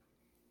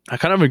I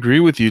kind of agree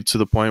with you to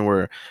the point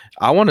where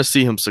I want to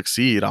see him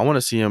succeed. I want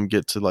to see him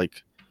get to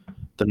like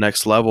the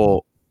next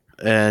level,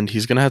 and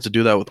he's gonna have to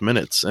do that with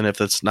minutes. And if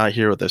that's not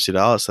here with FC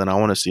Dallas, then I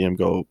want to see him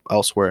go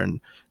elsewhere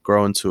and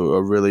grow into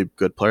a really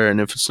good player.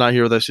 And if it's not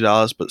here with FC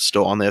Dallas, but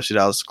still on the FC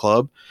Dallas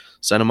club,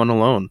 send him on a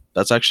loan.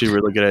 That's actually a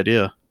really good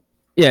idea.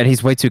 Yeah, and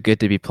he's way too good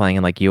to be playing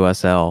in like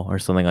USL or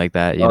something like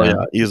that. You Oh know?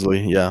 yeah,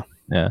 easily, yeah.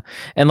 Yeah,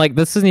 and like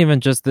this isn't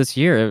even just this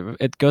year.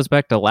 It goes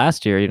back to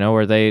last year. You know,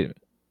 where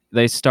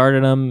they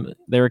started him.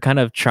 They were kind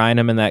of trying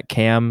him in that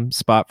cam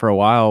spot for a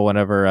while.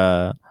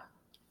 Whenever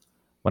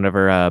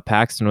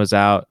Paxton was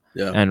out,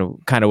 Yeah.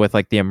 and kind of with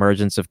like the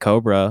emergence of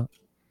Cobra,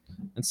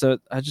 and so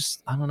I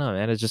don't know,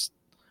 man. It just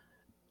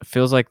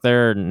feels like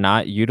they're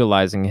not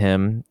utilizing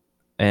him,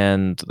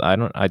 and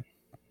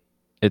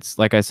it's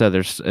like I said,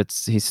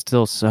 he's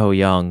still so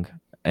young,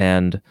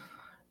 and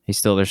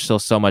there's still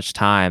so much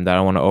time that I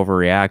don't want to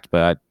overreact,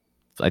 but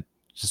I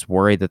just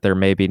worry that they're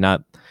maybe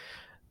not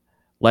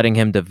letting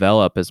him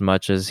develop as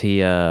much as he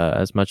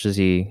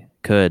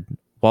could.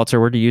 Walter,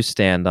 where do you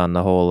stand on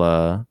the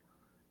whole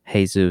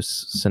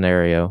Jesus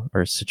scenario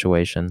or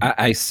situation?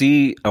 I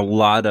see a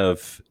lot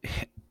of.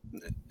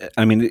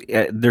 I mean,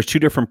 there's two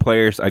different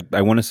players.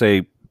 I want to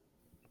say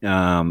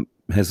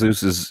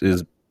Jesus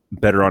is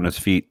better on his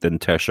feet than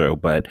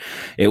Tesho, but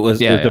it was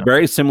a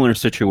very similar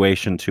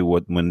situation to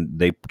when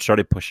they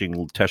started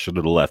pushing Tesho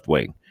to the left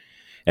wing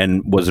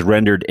and was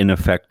rendered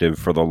ineffective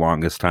for the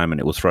longest time. And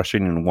it was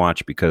frustrating to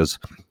watch because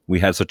we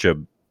had such a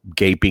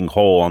gaping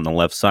hole on the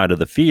left side of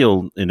the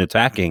field in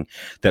attacking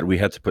that we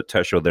had to put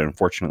Tesho there,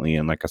 unfortunately.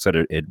 And like I said,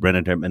 it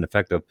rendered him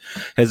ineffective.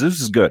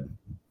 Jesus is good.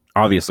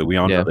 Obviously, we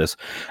all know this.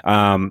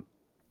 I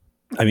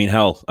mean,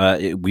 hell,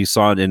 we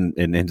saw it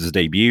in his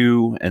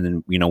debut, and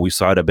then we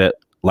saw it a bit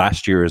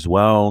last year as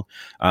well.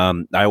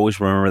 I always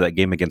remember that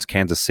game against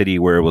Kansas City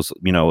where it was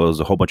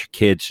a whole bunch of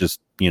kids just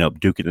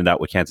duking it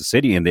out with Kansas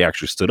City, and they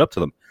actually stood up to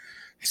them.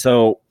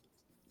 So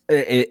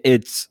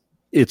it's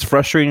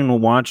frustrating to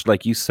watch,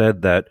 like you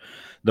said, that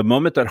the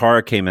moment that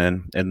Hara came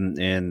in and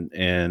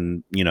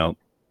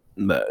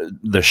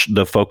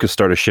the focus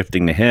started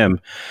shifting to him.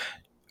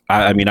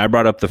 I mean, I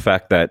brought up the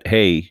fact that,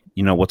 hey,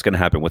 what's going to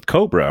happen with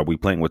Cobra? Are we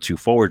playing with two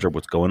forwards or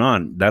what's going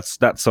on? That's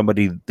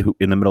somebody who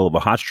in the middle of a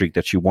hot streak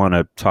that you want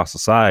to toss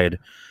aside,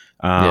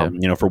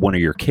 for one of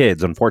your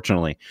kids,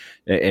 unfortunately.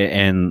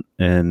 And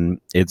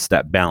it's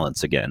that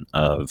balance again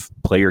of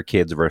player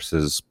kids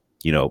versus,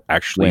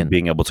 actually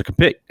being able to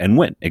compete and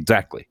win.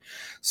 Exactly.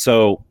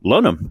 So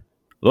loan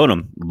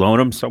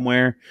him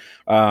somewhere.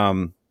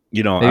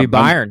 Maybe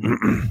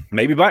Bayern.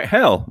 Maybe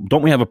hell,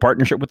 don't we have a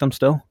partnership with them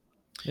still?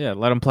 Yeah,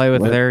 let him play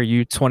with their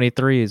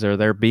U23s or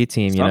their B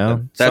team.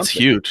 That's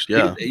huge.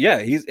 Yeah,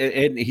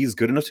 he's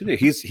good enough to do.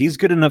 He's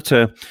good enough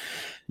to,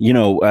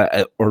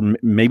 or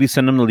maybe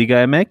send him to Liga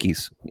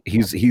MX.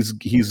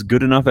 He's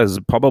good enough as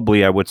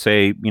probably, I would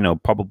say,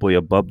 probably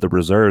above the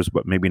reserves,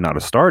 but maybe not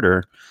a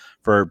starter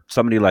for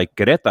somebody like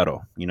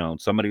Querétaro.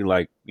 Somebody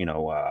like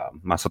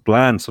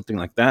Mazatlan, something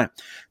like that.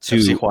 To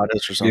FC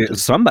Juarez or something.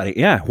 Somebody,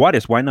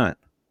 Juarez. Why not?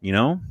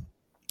 So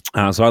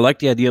I like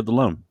the idea of the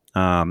loan.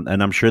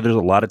 And I'm sure there's a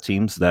lot of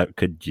teams that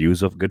could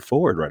use a good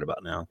forward right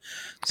about now.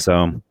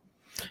 So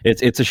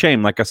it's a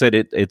shame. Like I said,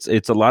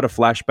 it's a lot of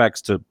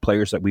flashbacks to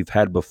players that we've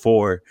had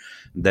before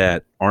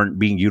that aren't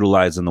being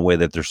utilized in the way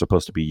that they're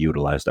supposed to be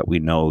utilized, that we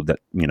know that,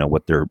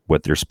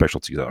 what their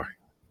specialties are.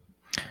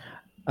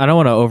 I don't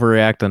want to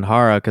overreact on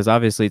Hara because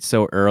obviously it's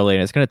so early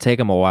and it's going to take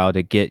him a while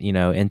to get,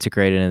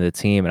 integrated into the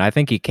team. And I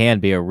think he can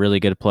be a really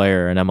good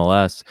player in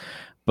MLS,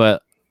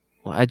 but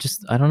I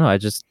don't know.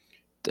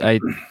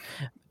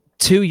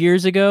 2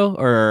 years ago,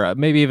 or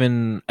maybe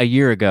even a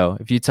year ago,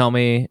 if you tell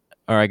me,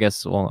 or I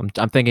guess, well,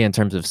 I'm thinking in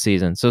terms of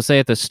season. So say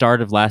at the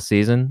start of last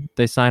season,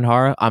 they signed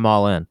Hara, I'm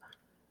all in.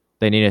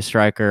 They need a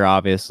striker,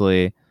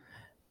 obviously.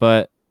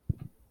 But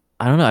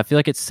I don't know. I feel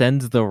like it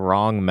sends the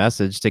wrong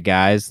message to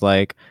guys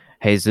like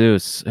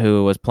Jesus,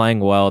 who was playing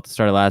well at the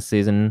start of last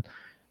season,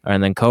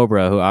 and then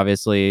Cobra, who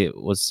obviously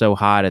was so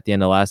hot at the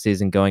end of last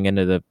season going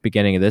into the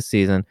beginning of this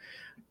season.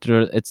 I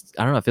don't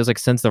know. It feels like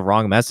it sends the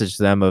wrong message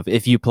to them of,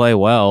 if you play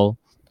well,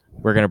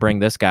 we're going to bring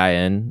this guy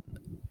in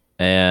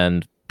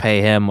and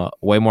pay him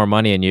way more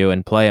money than you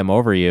and play him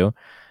over you.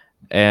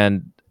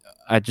 And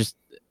I just,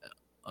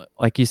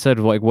 like you said,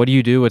 like, what do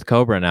you do with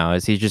Cobra now?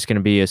 Is he just going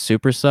to be a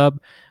super sub,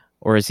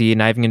 or is he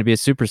not even going to be a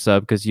super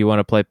sub because you want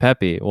to play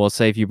Pepe? Well,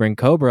 say if you bring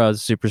Cobra as a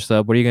super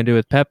sub, what are you going to do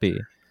with Pepe?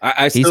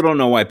 I still don't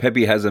know why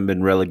Pepe hasn't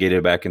been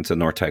relegated back into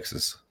North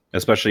Texas,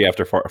 especially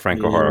after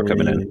Franco Jara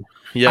coming in.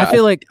 Yeah, I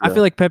feel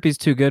like Pepe's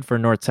too good for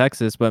North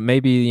Texas, but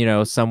maybe,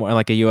 somewhere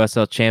like a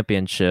USL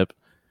championship,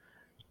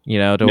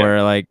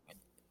 where like,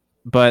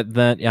 but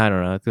then I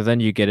don't know, because then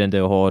you get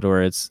into a hole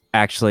where it's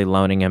actually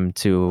loaning him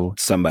to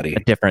somebody, a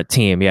different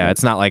team. Yeah,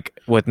 it's not like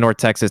with North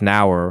Texas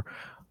now where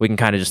we can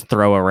kind of just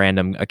throw a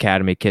random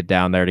academy kid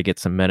down there to get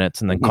some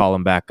minutes and then call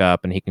him back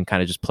up, and he can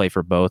kind of just play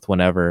for both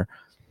whenever.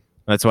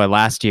 That's why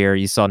last year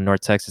you saw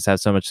North Texas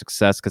have so much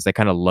success, because they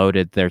kind of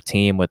loaded their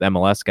team with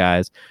MLS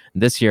guys.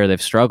 This year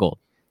they've struggled.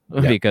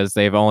 because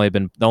they've only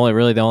been the only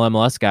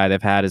MLS guy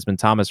they've had has been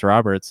Thomas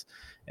Roberts,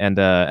 and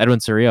Edwin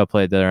Cerrillo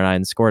played the other night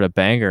and scored a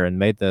banger and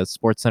made the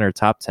Sports Center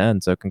top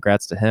 10. So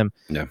congrats to him.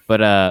 Yeah.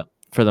 But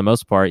for the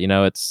most part,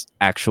 it's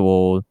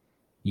actual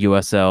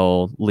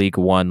USL League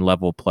One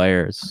level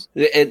players.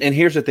 And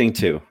here's the thing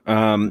too.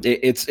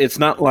 It's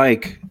not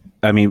like,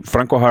 I mean,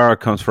 Franco Jara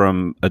comes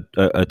from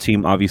a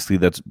team obviously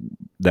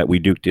that we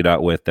duked it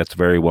out with. That's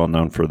very well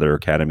known for their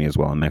academy as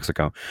well in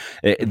Mexico.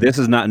 This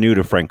is not new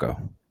to Franco,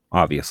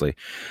 obviously.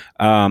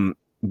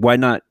 Why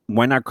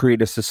not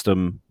create a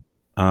system,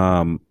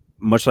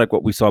 much like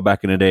what we saw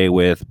back in the day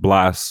with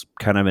Blas,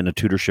 kind of in a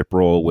tutorship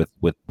role with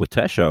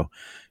Tesho?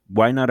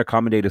 Why not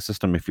accommodate a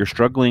system if you're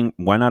struggling?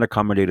 Why not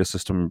accommodate a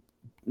system,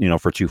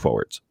 for two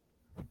forwards?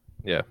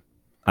 Yeah,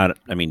 I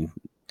mean,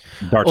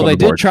 well, they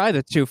did try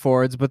the two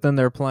forwards, but then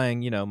they're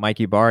playing,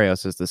 Mikey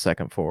Barrios as the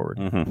second forward,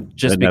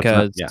 just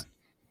because.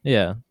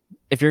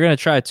 If you're going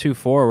to try two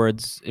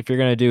forwards, if you're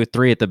going to do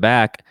three at the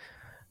back,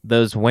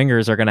 those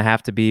wingers are going to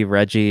have to be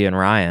Reggie and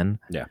Ryan.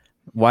 Yeah.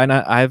 Why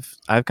not? I've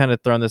kind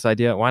of thrown this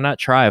idea. Why not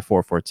try a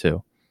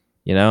 4-4-2?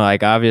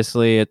 Like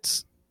obviously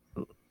it's,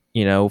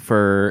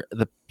 for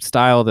the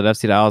style that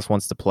FC Dallas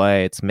wants to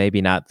play, it's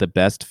maybe not the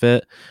best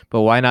fit,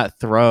 but why not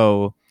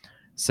throw,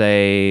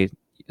 say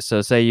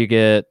you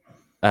get,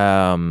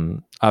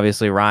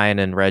 obviously Ryan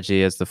and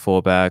Reggie as the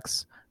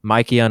fullbacks,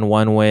 Mikey on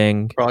one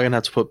wing. Probably gonna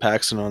have to put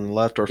Paxton on the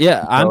left.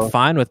 I'm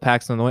fine with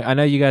Paxton on the wing. I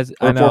know you guys.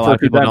 I know a lot of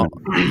people don't.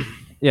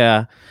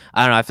 Yeah,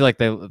 I don't know. I feel like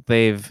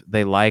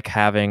they like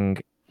having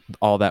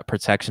all that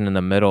protection in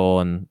the middle,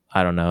 and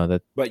I don't know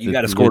that. But you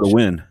got to score to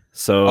win.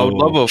 So I would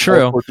love a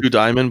 4-4-2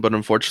 diamond, but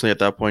unfortunately, at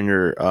that point,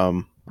 you're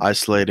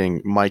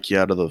isolating Mikey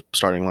out of the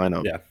starting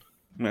lineup.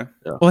 Yeah.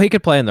 Well, he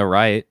could play in the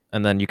right,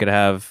 and then you could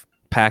have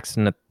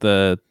Paxton at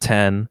the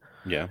 10.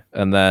 Yeah.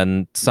 And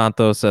then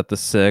Santos at the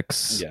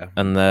 6. Yeah.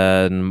 And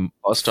then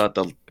Acosta at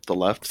the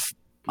left.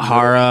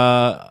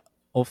 Jara.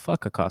 Oh,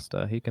 fuck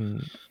Acosta. He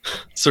can.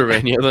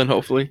 Cervania, then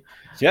hopefully.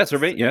 Yeah,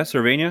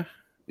 Cervania.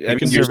 I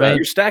mean,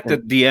 you're stacked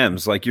at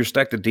DMs. Like, you're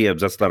stacked at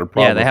DMs. That's not a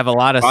problem. Yeah, they have a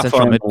lot of Fafa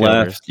central on midfielders. The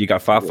left. You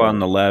got Fafa on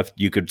the left.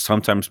 You could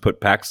sometimes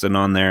put Paxton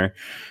on there.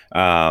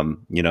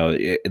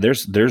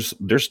 There's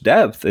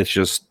depth. It's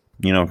just,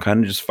 kind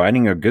of just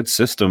finding a good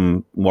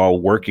system while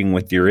working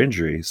with your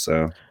injuries.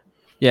 So.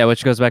 Yeah,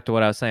 which goes back to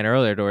what I was saying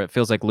earlier, where it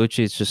feels like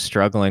Lucci's just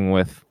struggling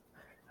with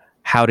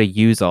how to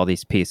use all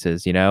these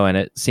pieces, and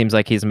it seems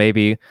like he's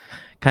maybe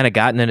kind of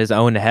gotten in his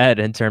own head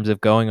in terms of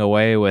going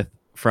away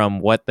from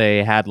what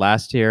they had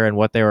last year and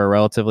what they were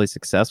relatively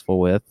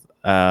successful with,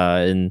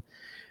 and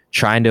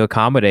trying to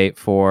accommodate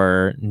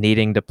for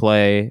needing to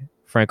play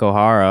Franco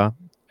Jara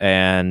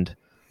and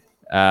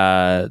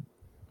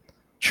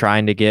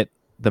trying to get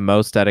the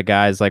most out of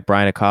guys like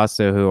Brian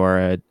Acosta, who are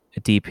a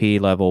DP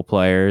level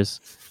players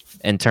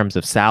in terms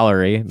of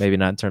salary, maybe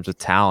not in terms of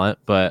talent,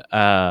 but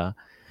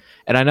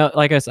and I know,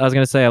 like I was going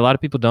to say, a lot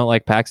of people don't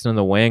like Paxton in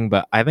the wing,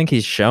 but I think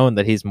he's shown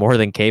that he's more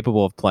than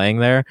capable of playing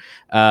there.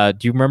 Do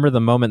you remember the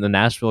moment in the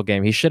Nashville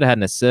game? He should have had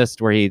an assist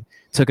where he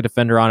took a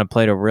defender on and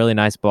played a really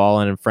nice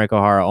ball, and Franco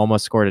Jara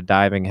almost scored a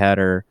diving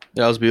header.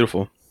 Yeah, that was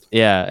beautiful.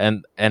 Yeah,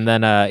 and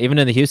then even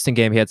in the Houston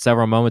game, he had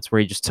several moments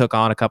where he just took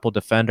on a couple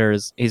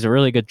defenders. He's a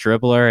really good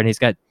dribbler, and he's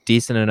got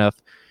decent enough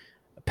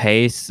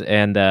pace,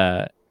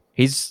 and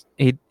he's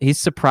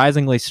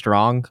surprisingly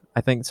strong,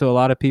 I think, to a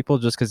lot of people,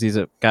 just because he's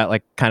got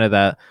like kind of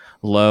that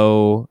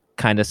low,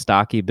 kind of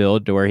stocky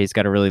build to where he's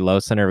got a really low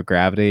center of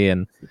gravity,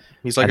 and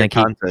he's like a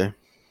Conte.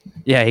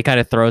 He kind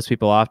of throws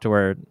people off to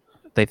where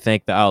they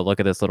think that, oh, look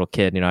at this little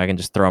kid, I can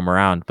just throw him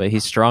around, but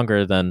he's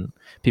stronger than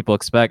people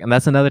expect. And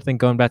that's another thing,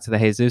 going back to the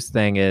Jesus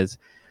thing, is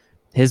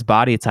his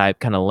body type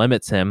kind of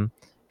limits him,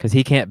 because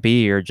he can't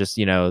be your just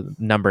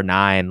number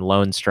 9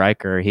 lone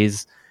striker.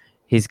 He's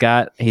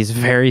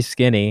very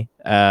skinny.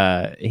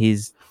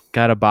 He's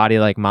got a body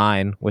like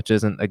mine, which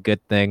isn't a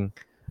good thing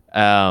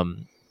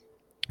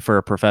for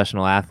a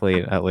professional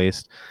athlete, at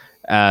least.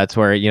 It's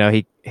where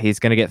he's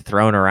going to get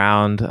thrown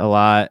around a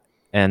lot,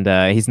 and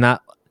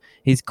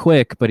he's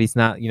quick, but he's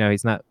not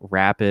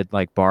rapid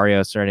like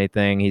Barrios or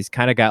anything. He's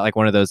kind of got like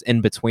one of those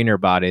in-betweener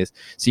bodies.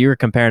 So you were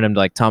comparing him to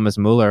like Thomas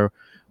Muller,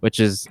 which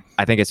is,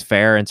 I think, it's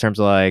fair in terms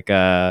of like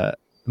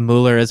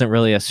Muller isn't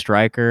really a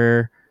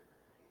striker,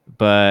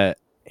 but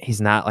he's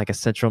not like a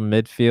central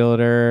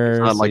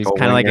midfielder. He's, he's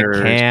kind of like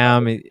a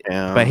cam,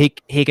 but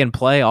he can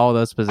play all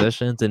those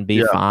positions and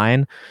be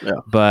fine. Yeah.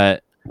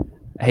 But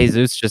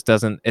Jesus just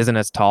isn't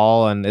as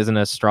tall and isn't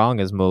as strong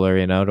as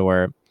Muller, to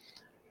where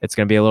it's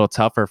going to be a little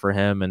tougher for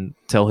him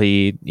until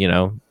he,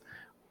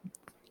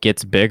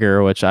 gets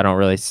bigger, which I don't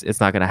really. It's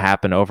not going to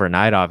happen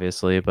overnight,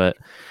 obviously. But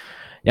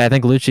yeah, I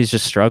think Lucci's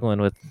just struggling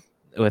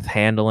with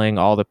handling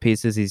all the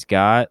pieces he's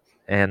got,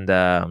 and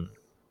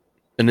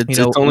it's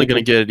only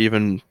going to get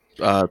even.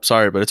 But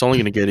it's only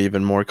going to get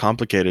even more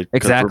complicated.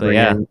 Exactly.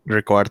 Yeah.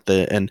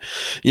 Recuarte, and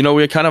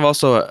we kind of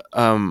also,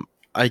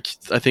 I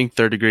think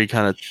Third Degree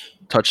kind of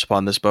touched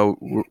upon this, but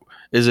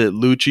is it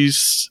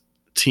Lucci's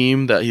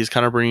team that he's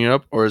kind of bringing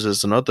up, or is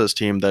this Sanota's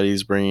team that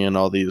he's bringing in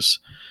all these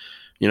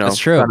That's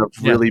true. kind of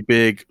really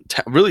big,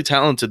 really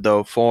talented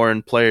though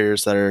foreign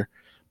players that are,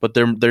 but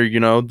they're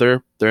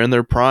they're in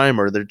their prime,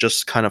 or they're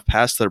just kind of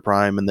past their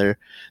prime, and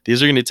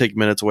these are going to take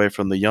minutes away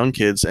from the young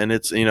kids, and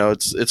it's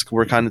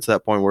we're kind of to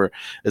that point where,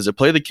 is it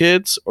play the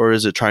kids, or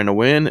is it trying to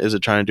win? Is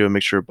it trying to do a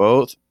mixture of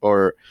both?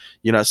 Or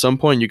at some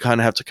point you kind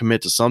of have to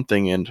commit to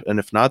something, and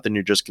if not, then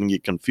you're just going to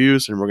get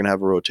confused, and we're going to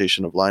have a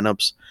rotation of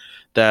lineups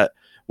that,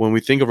 when we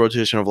think of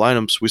rotation of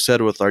lineups, we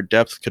said with our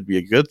depth could be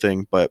a good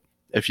thing, but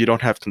if you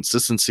don't have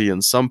consistency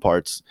in some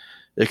parts,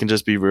 it can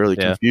just be really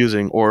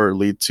confusing or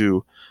lead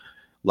to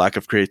lack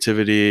of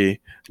creativity,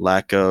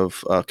 lack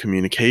of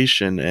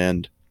communication,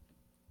 and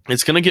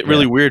it's going to get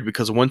really weird,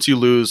 because once you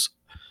lose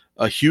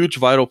a huge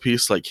vital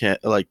piece like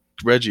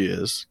Reggie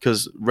is,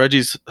 because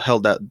Reggie's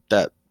held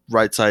that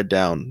right side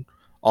down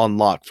on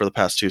lock for the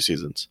past 2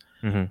 seasons.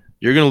 Mm-hmm.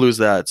 You're going to lose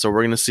that, so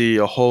we're going to see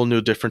a whole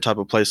new different type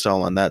of play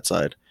style on that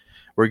side.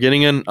 We're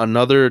getting in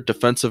another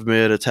defensive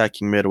mid,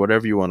 attacking mid,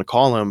 whatever you want to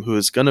call him, who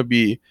is going to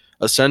be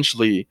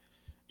essentially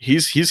he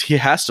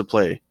has to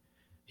play.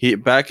 He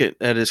back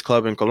at his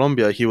club in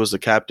Colombia, he was the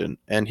captain,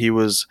 and he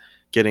was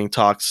getting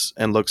talks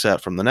and looks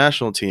at from the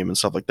national team and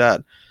stuff like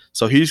that.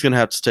 So he's going to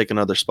have to take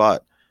another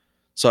spot.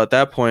 So at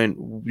that point,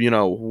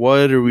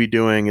 what are we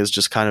doing is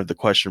just kind of the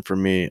question for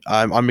me.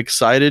 I'm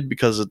excited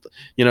because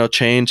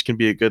change can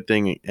be a good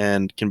thing,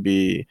 and can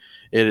be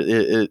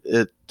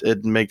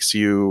it makes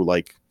you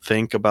like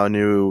think about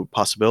new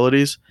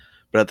possibilities.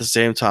 But at the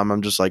same time,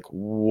 I'm just like,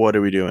 what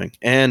are we doing?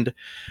 And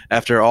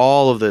after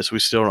all of this, we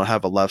still don't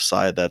have a left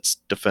side that's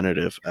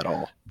definitive at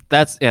all.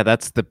 That's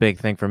the big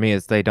thing for me,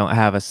 is they don't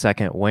have a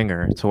second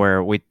winger, to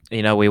where we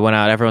went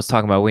out, everyone's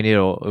talking about we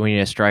need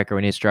a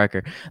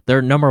striker.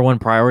 Their number one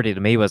priority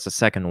to me was a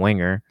second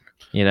winger,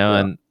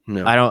 and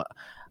I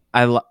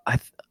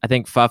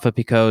think Fafa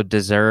Picault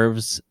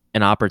deserves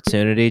an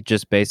opportunity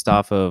just based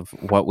off of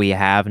what we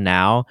have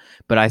now,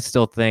 but I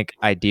still think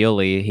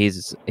ideally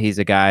he's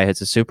a guy who's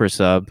a super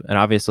sub, and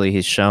obviously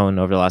he's shown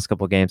over the last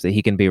couple of games that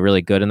he can be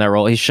really good in that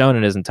role. He's shown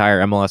in his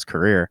entire MLS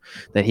career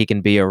that he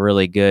can be a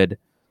really good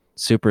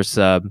super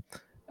sub.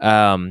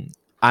 I'm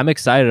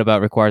excited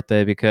about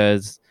Riquarte,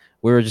 because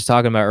we were just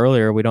talking about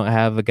earlier, we don't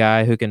have a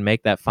guy who can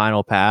make that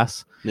final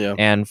pass. Yeah.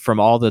 And from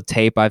all the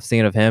tape I've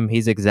seen of him,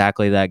 he's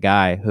exactly that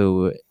guy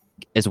who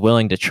is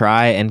willing to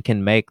try and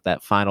can make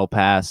that final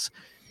pass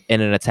in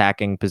an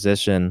attacking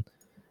position.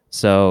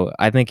 So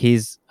I think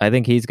he's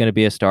going to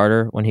be a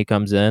starter when he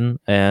comes in,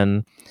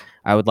 and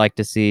I would like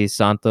to see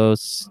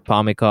Santos,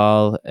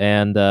 Pamikal,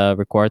 and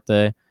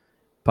Riquarte.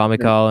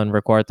 Pamikal and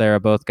Riquarte are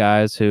both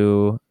guys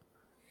who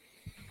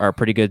are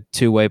pretty good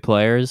two-way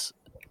players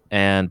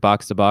and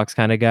box-to-box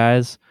kind of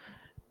guys.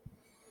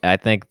 I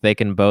think they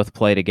can both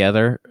play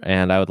together,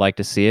 and I would like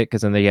to see it,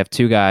 because then you have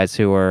two guys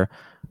who are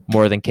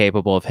more than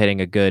capable of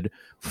hitting a good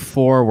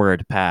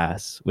forward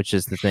pass, which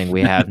is the thing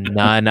we have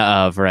none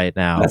of right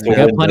now. We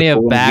got plenty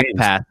of back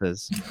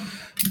passes.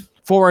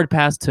 Forward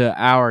pass to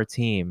our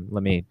team.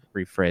 Let me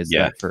rephrase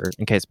that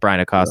in case Brian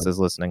Acosta is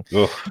listening.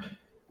 Ugh.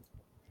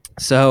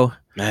 So,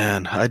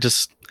 man,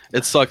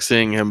 it sucks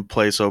seeing him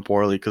play so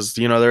poorly, because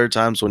there are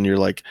times when you're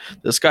like,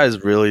 this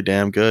guy's really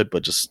damn good,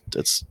 but just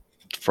it's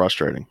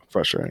frustrating.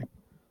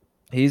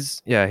 he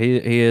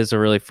is a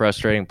really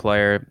frustrating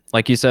player.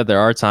 Like you said, there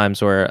are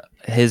times where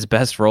his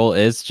best role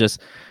is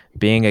just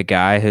being a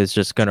guy who's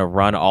just going to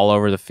run all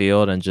over the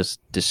field and just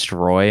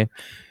destroy.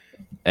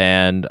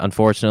 And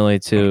unfortunately,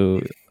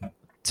 to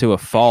a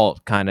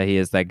fault, kind of, he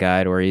is that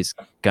guy where he's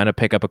going to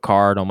pick up a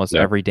card almost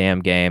every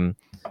damn game.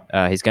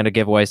 He's going to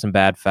give away some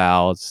bad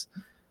fouls.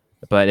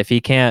 But if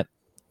he can't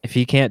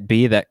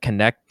be that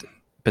connect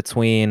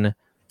between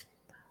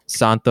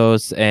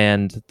Santos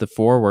and the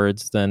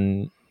forwards,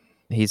 then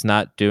he's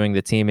not doing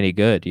the team any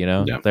good.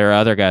 There are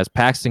other guys.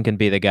 Paxton can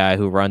be the guy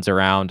who runs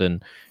around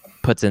and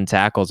puts in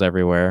tackles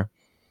everywhere,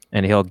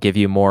 and he'll give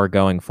you more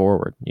going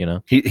forward.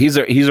 He's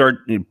our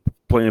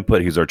plain and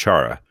put. He's our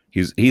Chara.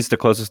 He's the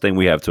closest thing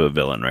we have to a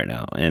villain right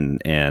now,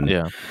 and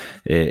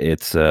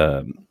it's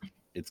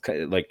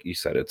kind of, like you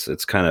said,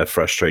 it's kind of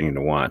frustrating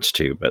to watch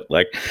too. But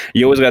like,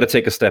 you always got to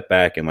take a step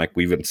back, and like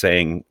we've been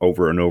saying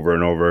over and over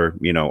and over,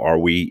 are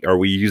we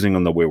using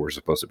them the way we're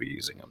supposed to be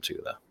using them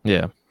too, though?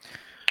 Yeah.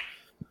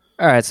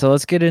 All right, so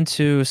let's get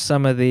into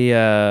some of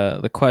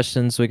the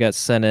questions we got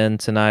sent in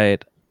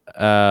tonight. We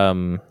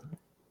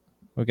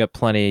got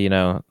plenty.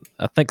 I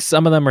think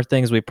some of them are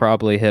things we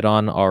probably hit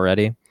on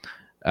already.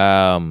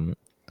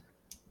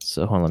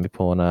 So hold on, let me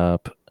pull one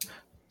up.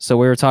 So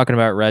we were talking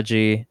about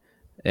Reggie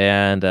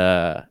and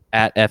at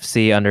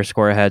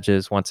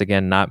FC_Hedges, once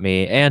again, not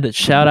me. And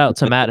shout out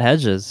to Matt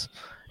Hedges,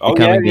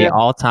 becoming the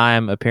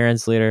all-time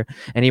appearance leader.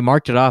 And he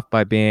marked it off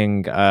by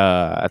being,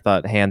 I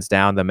thought, hands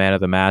down the man of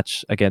the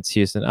match against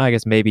Houston. I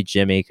guess maybe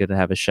Jimmy could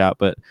have a shot,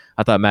 but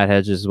I thought Matt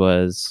Hedges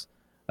was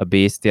a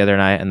beast the other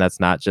night, and that's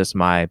not just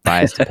my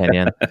biased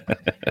opinion.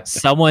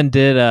 Someone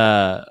did,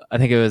 I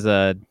think it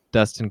was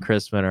Dustin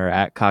Crispin or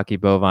at Cocky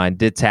Bovine,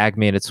 did tag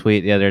me in a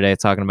tweet the other day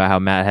talking about how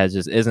Matt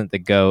Hedges isn't the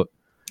GOAT.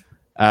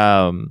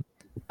 I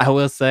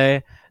will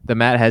say the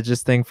Matt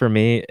Hedges thing for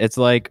me, it's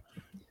like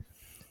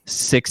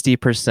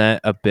 60%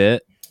 a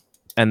bit.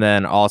 And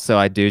then also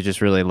I do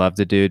just really love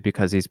the dude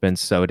because he's been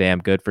so damn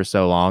good for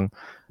so long.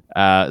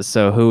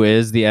 So who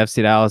is the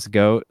FC Dallas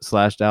GOAT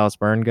 / Dallas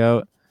Burn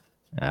GOAT?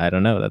 I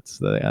don't know.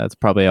 That's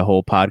probably a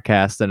whole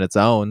podcast in its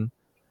own.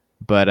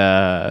 But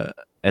I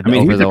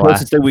mean, he's the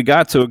closest thing we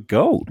got to a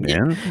GOAT,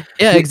 man.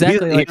 Yeah,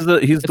 exactly.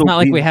 It's not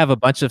like we have a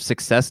bunch of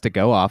success to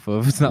go off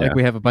of. It's not like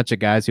we have a bunch of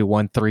guys who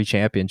won 3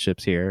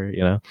 championships here,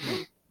 you know?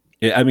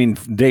 Yeah, I mean,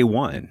 day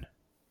one.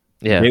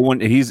 Yeah. Day one,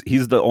 he's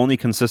the only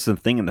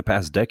consistent thing in the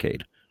past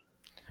decade.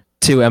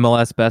 2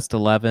 MLS Best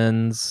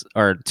 11s,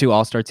 or 2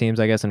 All-Star teams,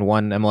 I guess, and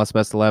 1 MLS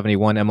Best 11. He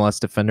won MLS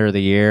Defender of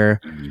the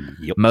Year.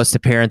 Yep. Most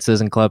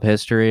appearances in club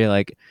history.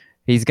 Like,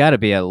 he's got to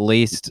be at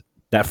least...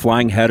 That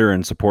flying header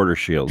and supporter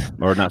shield.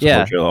 Or not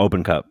supporter shield,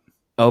 Open Cup.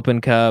 Open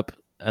Cup.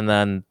 And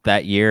then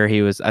that year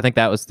I think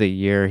that was the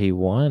year he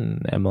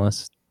won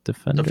MLS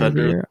Defender of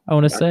the Year, I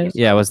want to say.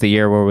 Yeah, it was the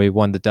year where we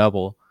won the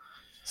double.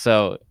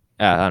 So,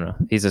 I don't know.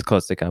 He's as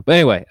close to come. But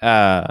anyway,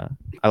 I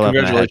love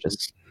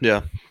Congratulations.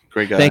 Yeah.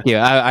 Great guy. Thank you.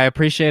 I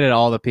appreciated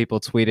all the people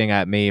tweeting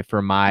at me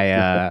for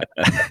my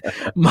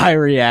my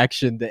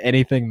reaction to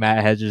anything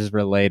Matt Hedges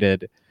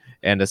related,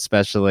 and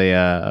especially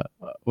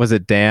was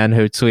it Dan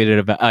who tweeted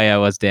about? Oh yeah, it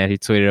was Dan. He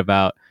tweeted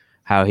about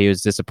how he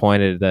was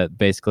disappointed that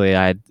basically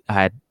I'd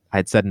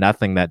said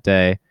nothing that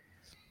day,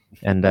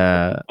 and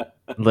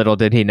little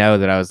did he know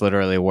that I was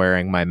literally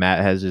wearing my Matt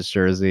Hedges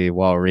jersey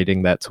while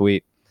reading that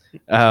tweet.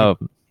 So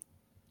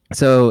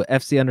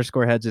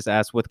FC_Hedges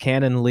asked, with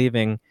Cannon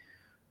leaving,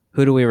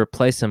 who do we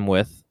replace him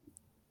with?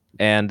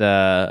 And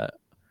I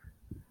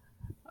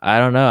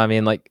don't know. I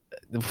mean, like,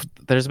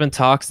 there's been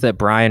talks that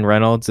Brian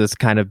Reynolds has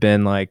kind of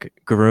been like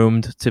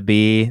groomed to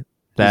be he's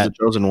the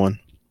chosen one,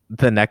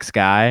 the next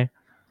guy.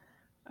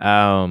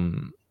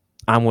 I'm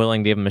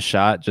willing to give him a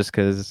shot just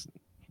because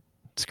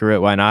screw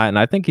it, why not? And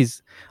I think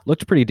he's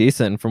looked pretty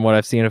decent from what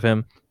I've seen of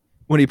him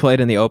when he played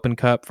in the Open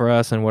Cup for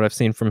us, and what I've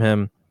seen from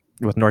him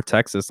with North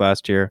Texas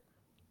last year.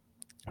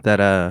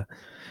 That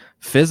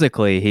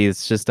physically,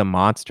 he's just a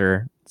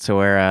monster. So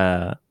where,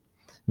 I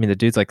mean, the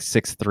dude's like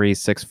 6'3",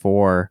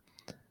 6'4".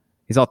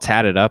 He's all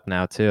tatted up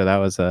now too. That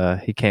was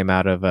he came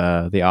out of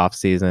the off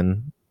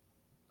season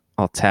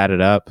all tatted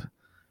up,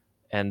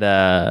 and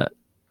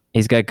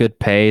he's got good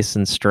pace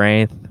and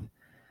strength.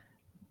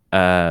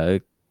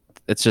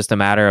 It's just a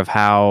matter of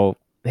how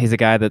he's a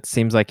guy that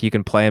seems like you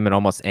can play him in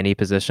almost any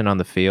position on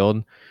the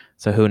field.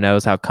 So who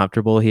knows how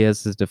comfortable he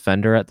is as a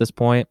defender at this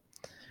point.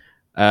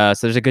 So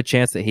there's a good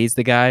chance that he's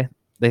the guy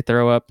they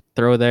throw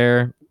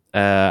there.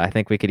 I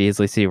think we could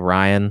easily see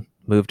Ryan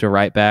move to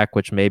right back,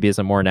 which maybe is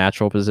a more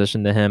natural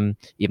position to him,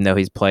 even though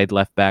he's played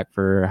left back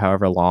for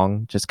however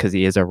long, just because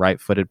he is a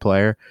right-footed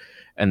player.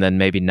 And then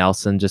maybe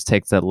Nelson just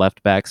takes that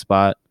left back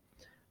spot.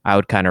 I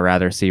would kind of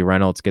rather see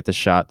Reynolds get the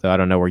shot, though. I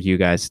don't know where you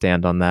guys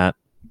stand on that.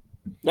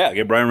 Yeah,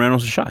 give Brian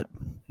Reynolds a shot.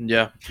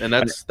 Yeah, and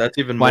that's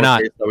even more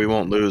case that we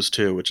won't lose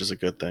too, which is a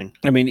good thing.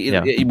 I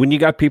mean, when you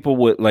got people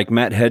with like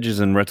Matt Hedges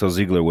and Reto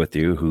Ziegler with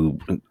you, who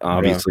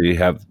obviously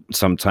have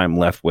some time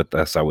left with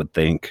us, I would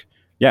think,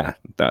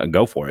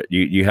 go for it.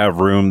 You have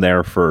room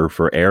there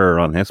for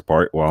error on his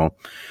part while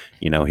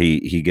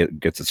he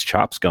gets his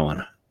chops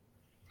going.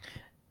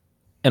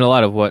 And a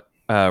lot of what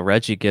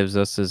Reggie gives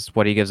us is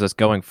what he gives us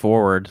going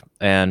forward,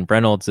 and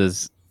Reynolds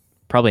is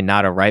probably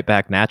not a right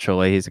back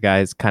naturally. He's a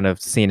guy who's kind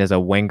of seen as a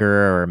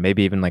winger or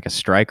maybe even like a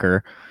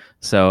striker.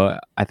 So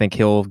I think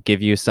he'll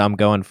give you some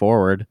going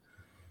forward.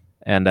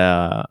 And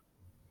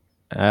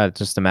it's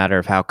just a matter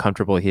of how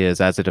comfortable he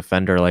is as a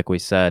defender, like we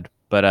said.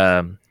 But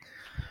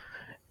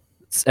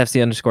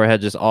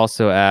FC_Hedges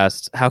also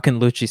asked, how can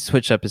Lucci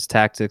switch up his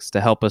tactics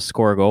to help us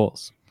score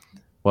goals?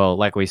 Well,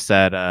 like we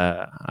said,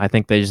 I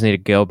think they just need to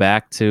go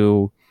back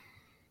to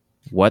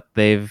what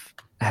they've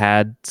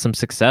had some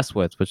success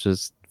with, which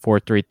is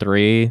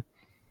 4-3-3,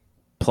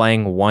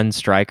 playing one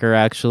striker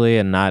actually,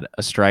 and not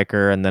a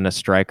striker and then a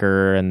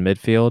striker in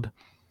midfield.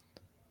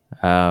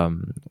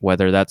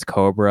 Whether that's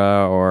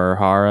Cobra or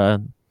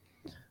Hara,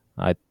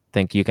 I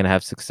think you can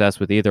have success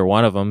with either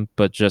one of them,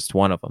 but just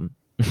one of them.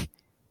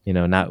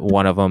 Not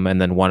one of them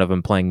and then one of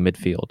them playing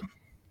midfield.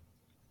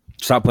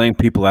 Stop playing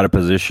people out of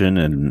position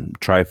and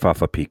try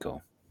Fafa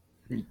Pico.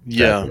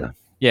 Yeah,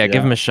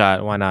 give him a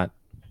shot. Why not?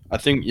 I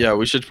think,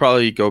 we should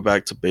probably go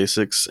back to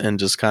basics and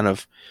just kind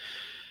of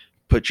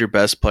put your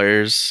best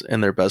players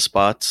in their best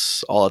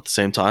spots all at the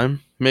same time,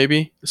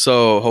 maybe.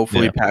 So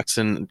hopefully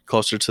Paxton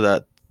closer to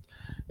that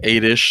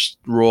 8-ish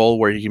role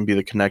where he can be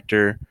the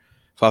connector,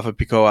 Fafa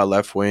Pico at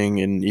left wing,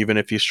 and even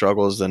if he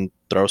struggles, then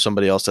throw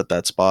somebody else at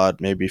that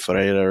spot, maybe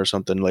Ferreira or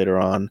something later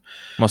on.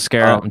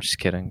 Mosquera, I'm just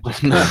kidding.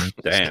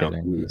 Damn.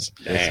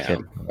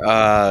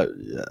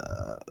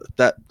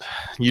 That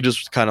you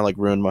just kind of like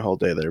ruined my whole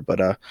day there.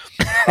 But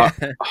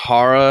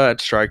Hara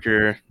at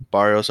striker,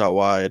 Barrios out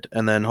wide,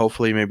 and then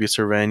hopefully maybe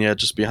Cervania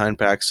just behind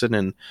Paxton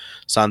and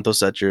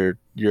Santos at your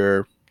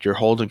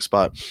holding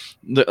spot.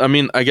 I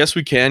mean, I guess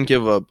we can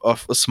give a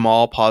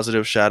small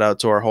positive shout out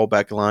to our whole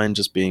back line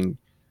just being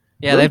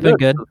they've been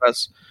good.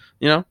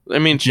 I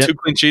mean, 2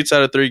 clean sheets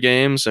out of 3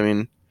 games. I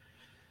mean,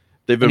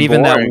 they've been And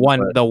even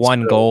boring, the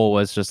one still. goal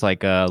was just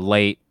like a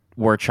late.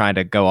 We're trying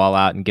to go all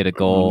out and get a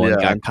goal and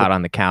got caught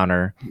on the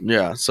counter.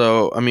 Yeah.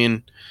 So I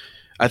mean,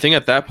 I think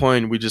at that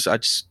point I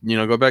just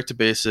go back to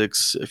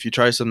basics. If you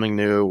try something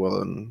new, well,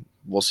 then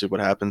we'll see what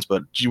happens.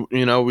 But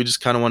we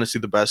just kind of want to see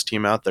the best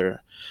team out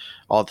there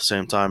all at the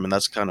same time, and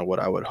that's kind of what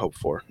I would hope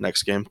for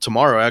next game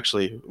tomorrow,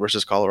 actually,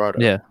 versus Colorado.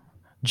 Yeah.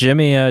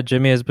 Jimmy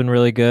has been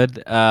really good.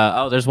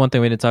 There's one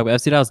thing we didn't talk about.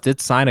 FC Dallas did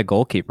sign a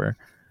goalkeeper.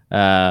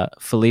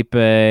 Felipe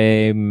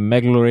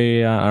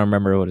Megluri, I don't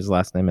remember what his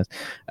last name is.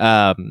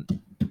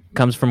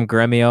 Comes from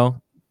Gremio,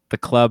 the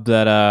club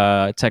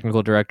that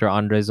technical director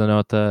Andre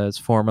Zanota is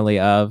formerly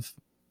of.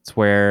 It's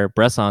where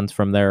Bresson's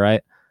from there,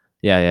 right?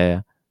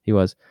 Yeah. He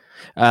was.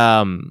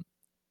 To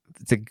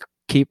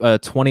keep a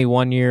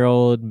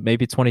 21-year-old,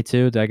 maybe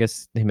 22. I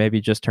guess he maybe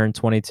just turned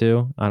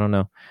 22. I don't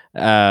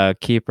know.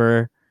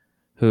 Keeper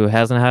who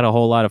hasn't had a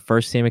whole lot of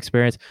first team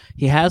experience.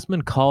 He has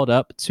been called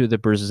up to the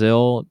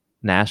Brazil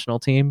national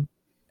team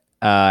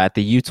at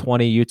the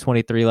U20,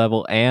 U23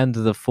 level and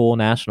the full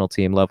national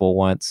team level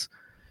once.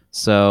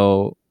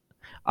 So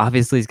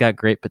obviously he's got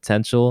great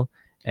potential.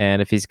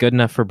 And if he's good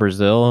enough for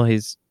Brazil,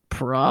 he's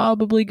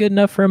probably good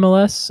enough for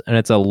MLS. And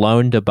it's a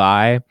loan to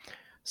buy.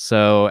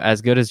 So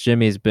as good as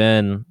Jimmy's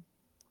been,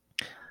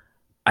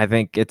 I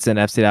think it's in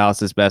FC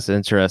Dallas's best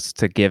interest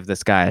to give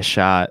this guy a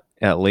shot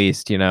at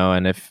least,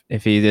 and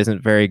if he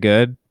isn't very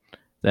good,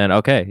 then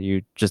okay,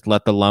 you just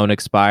let the loan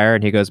expire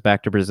and he goes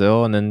back to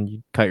Brazil and then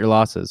you cut your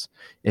losses.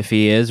 If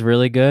he is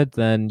really good,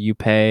 then you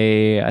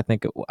pay, I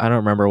don't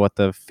remember what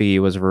the fee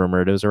was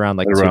rumored. It was around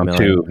like $2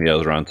 million. Yeah, it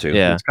was around 2.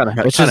 Yeah, It's kind of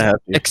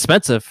hefty.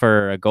 Expensive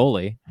for a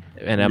goalie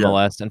in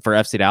MLS and for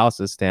FC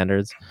Dallas's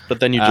standards. But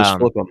then you just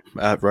flip him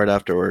right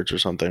afterwards or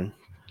something.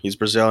 He's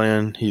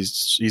Brazilian.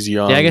 He's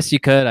young. Yeah, I guess you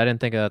could. I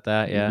didn't think about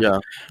that. Yeah.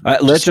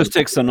 Let's just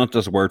take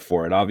Sanota's word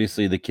for it.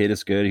 Obviously, the kid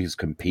is good. He's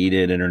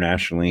competed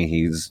internationally.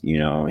 He's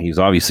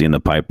obviously in the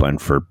pipeline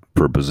for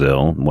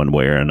Brazil one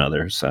way or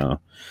another. So,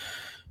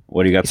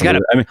 what do you got?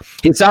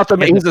 He's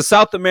a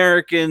South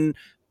American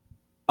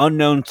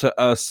unknown to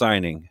us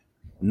signing,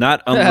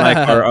 not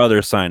unlike our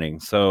other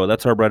signings. So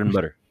that's our bread and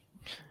butter.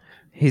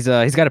 He's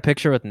got a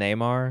picture with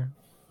Neymar.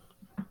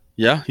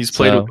 Yeah, he's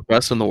played with the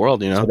best in the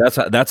world, So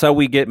that's how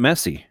we get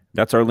Messi.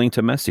 That's our link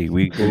to Messi.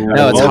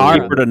 It's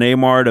hard. To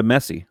Neymar to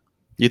Messi.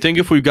 You think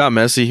if we got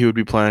Messi, he would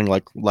be playing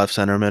like left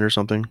center mid or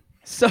something?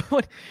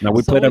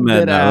 We played him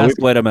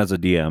as a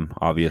DM,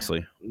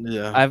 obviously.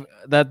 Yeah,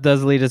 that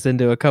does lead us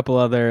into a couple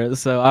other.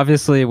 So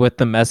obviously, with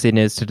the Messi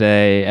news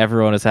today,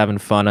 everyone is having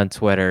fun on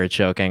Twitter,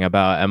 joking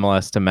about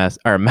MLS to Messi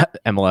or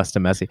MLS to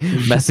Messi,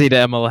 Messi to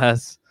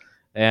MLS,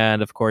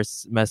 and of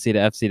course Messi to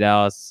FC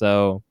Dallas.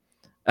 So,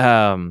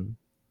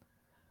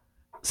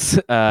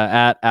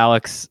 at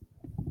Alex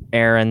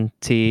Aaron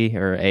T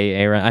or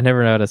Aaron, I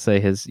never know how to say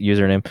his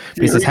username.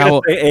 He says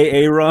how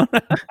Aaron.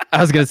 I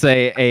was gonna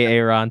say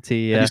Aaron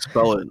T. Yeah. How do you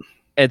spell it?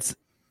 It's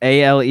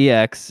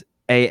AlexAarant.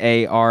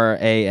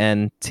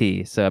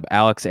 So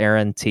Alex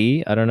Aaron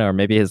T. I don't know, or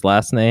maybe his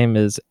last name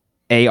is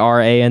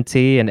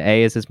Arant and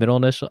A is his middle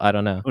initial. I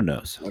don't know. Who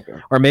knows? Okay.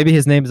 Or maybe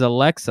his name is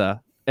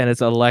Alexa. And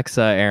it's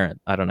Alexa Aaron.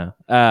 I don't know.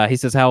 He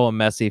says, how will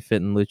Messi fit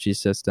in Lucci's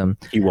system?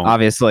 He won't.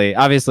 Obviously,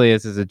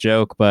 this is a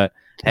joke, but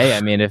hey, I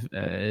mean,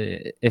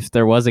 if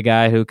there was a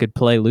guy who could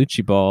play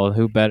Lucci ball,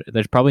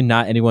 there's probably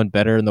not anyone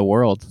better in the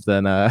world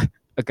than a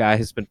guy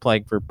who's been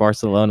playing for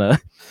Barcelona.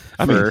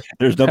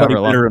 There's nobody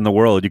better in the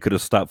world. You could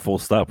have stopped full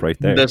stop right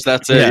there.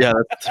 That's it. Yeah.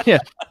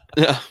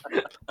 Yeah.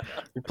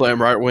 You play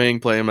him right wing,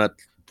 play him at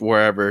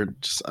wherever.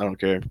 Just I don't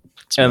care.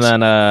 And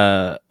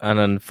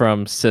then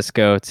from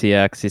Cisco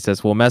TX, he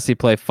says, "Will Messi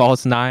play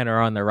false 9 or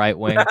on the right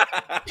wing?"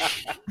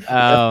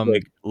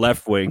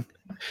 Left wing.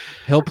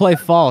 He'll play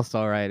false,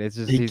 all right. It's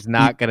just he's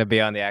not going to be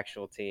on the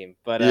actual team.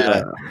 But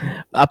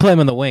I'll play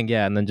him on the wing,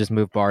 and then just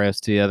move Barrios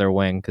to the other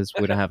wing because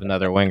we don't have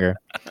another winger,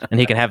 and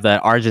he can have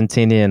that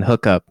Argentinian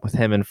hookup with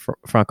him and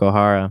Franco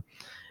Jara.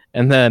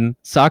 And then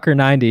Soccer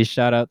 90,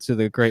 shout out to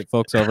the great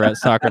folks over at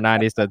Soccer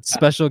 90, said,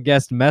 "Special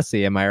guest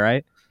Messi, am I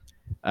right?"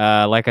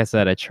 Like I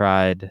said, I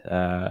tried.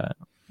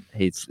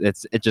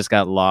 It just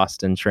got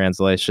lost in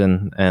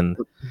translation, and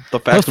the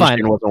fax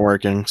machine wasn't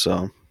working.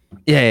 So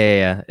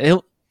yeah.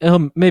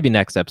 He'll maybe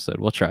next episode.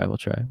 We'll try.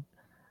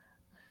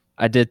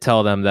 I did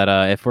tell them that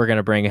if we're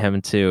gonna bring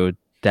him to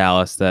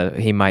Dallas, that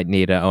he might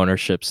need an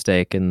ownership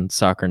stake in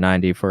Soccer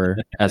 90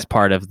 as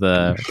part of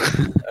the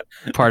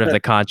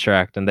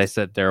contract, and they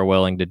said they're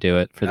willing to do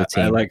it for the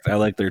team. I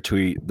like their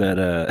tweet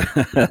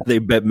that they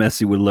bet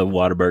Messi would love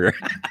Whataburger.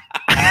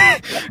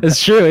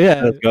 It's true,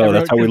 yeah. Let's go.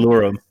 That's how we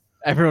lure him.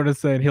 Everyone is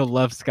saying he'll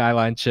love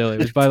Skyline Chili,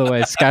 which, by the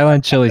way,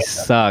 Skyline Chili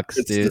sucks,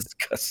 it's dude.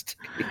 Disgusting.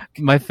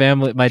 My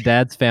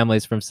dad's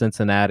family's from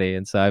Cincinnati,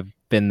 and so I've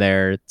been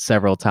there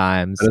several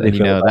times. And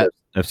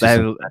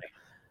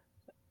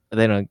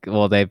they don't.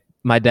 Well,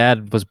 my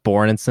dad was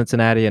born in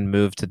Cincinnati and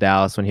moved to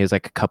Dallas when he was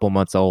like a couple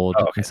months old,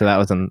 and so that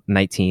was in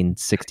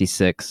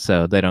 1966.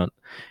 So they don't.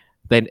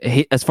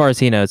 As far as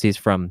he knows, he's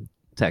from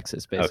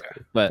Texas, basically.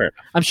 Okay, but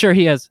I'm sure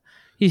he has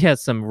he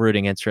has some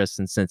rooting interest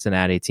in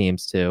Cincinnati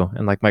teams too,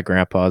 and like my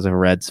grandpa is a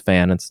Reds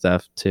fan and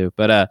stuff too.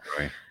 But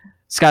Right.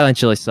 Skyline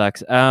Chili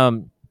sucks.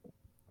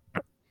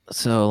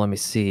 So let me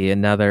see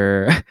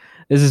another.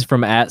 This is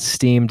from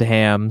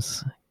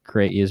 @SteamedHams.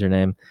 Great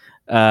username.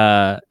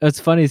 What's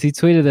funny is he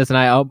tweeted this, and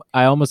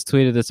I almost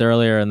tweeted this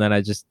earlier, and then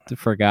I just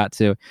forgot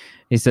to.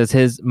 He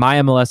says my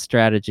MLS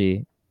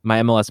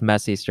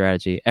Messi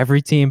strategy.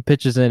 Every team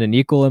pitches in an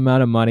equal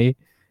amount of money.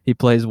 He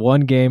plays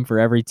one game for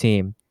every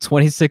team.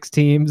 26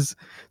 teams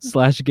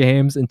 /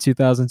 games in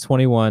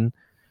 2021.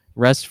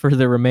 Rest for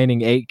the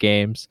remaining 8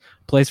 games.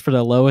 Plays for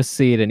the lowest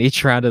seed in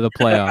each round of the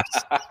playoffs.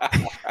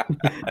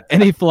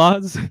 Any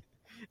flaws?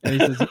 And he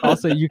says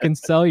also you can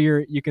sell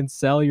your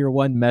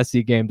one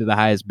Messi game to the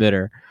highest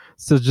bidder.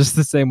 So just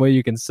the same way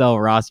you can sell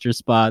roster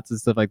spots and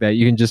stuff like that,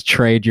 you can just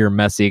trade your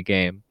Messi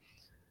game.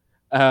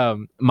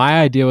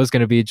 My idea was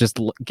going to be just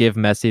give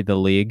Messi the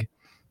league.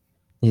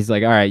 He's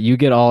like, all right, you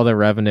get all the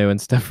revenue and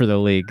stuff for the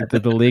league. The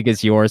league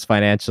is yours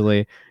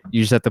financially.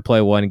 You just have to play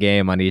one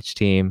game on each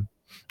team.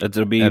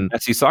 It'll be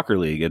Messi Soccer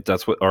League.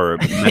 Or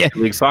Messi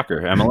League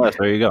Soccer, MLS.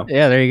 There you go.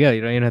 Yeah, there you go.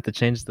 You don't even have to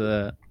change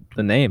the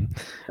name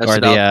That's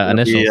or the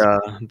initials.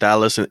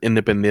 Dallas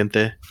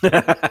Independiente.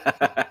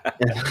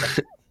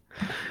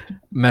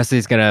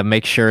 Messi's gonna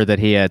make sure that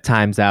he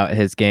times out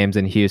his games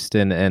in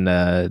Houston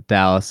and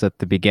Dallas at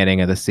the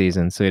beginning of the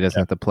season, so he doesn't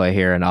have to play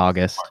here in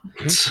August.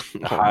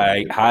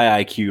 High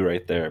IQ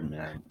right there,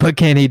 man. But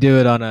can he do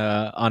it on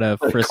a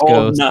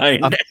Frisco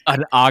night?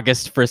 An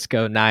August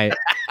Frisco night?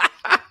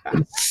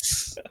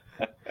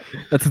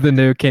 That's the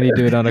new. Can he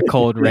do it on a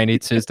cold, rainy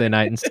Tuesday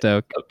night in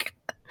Stoke?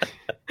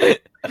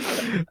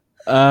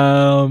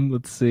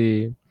 Let's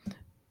see.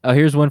 Oh,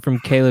 here's one from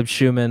Caleb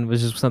Schumann,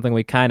 which is something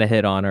we kind of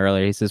hit on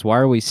earlier. He says, why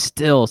are we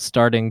still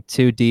starting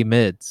 2 D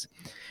mids?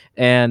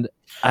 And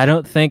I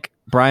don't think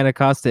Brian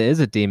Acosta is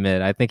a D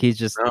mid. I think he's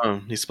just...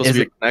 No, he's supposed to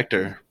be a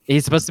connector.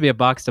 He's supposed to be a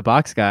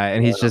box-to-box guy,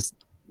 and he's just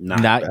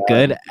not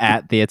good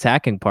at the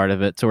attacking part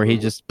of it, to where he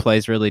just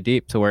plays really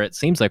deep, to where it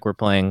seems like we're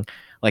playing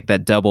like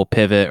that double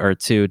pivot or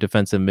 2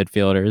 defensive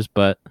midfielders,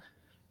 but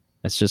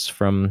it's just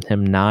from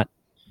him not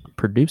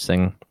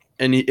producing.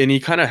 And he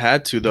kind of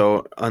had to,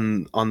 though,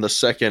 on the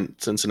second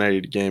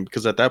Cincinnati game,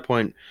 because at that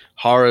point,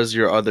 Hara's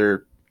your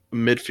other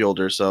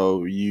midfielder,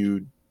 so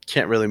you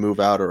can't really move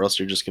out, or else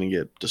you're just going to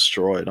get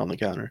destroyed on the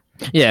counter.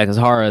 Yeah, because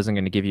Hara isn't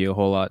going to give you a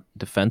whole lot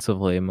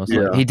defensively.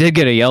 He did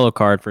get a yellow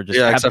card for just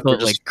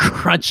absolutely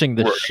crunching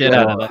the shit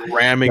out of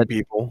ramming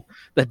people.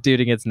 That dude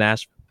against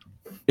Nashville.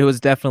 It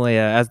was definitely,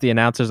 as the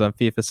announcers on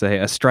FIFA say,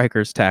 a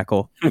striker's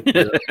tackle.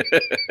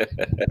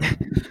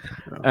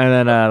 And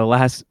then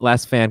the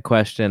last fan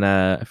question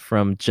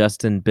from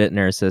Justin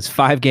Bittner says,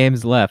 5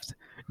 games left.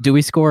 Do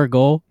we score a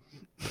goal?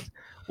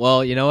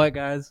 Well, you know what,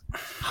 guys?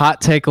 Hot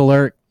take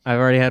alert. I've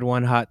already had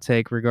one hot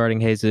take regarding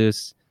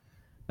Jesus.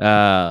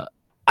 I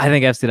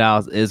think FC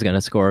Dallas is going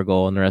to score a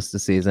goal in the rest of the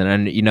season.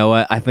 And you know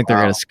what? I think they're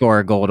going to score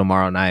a goal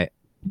tomorrow night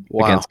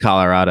against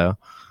Colorado.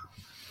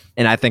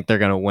 And I think they're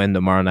going to win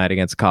tomorrow night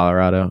against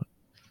Colorado.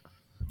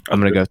 I'm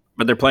going to go.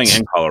 But they're playing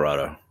in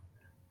Colorado.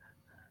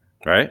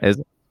 Right? Is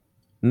it?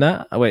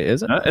 No, wait,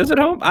 is it? Is it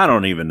home? I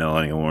don't even know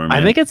anymore, man.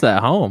 I think it's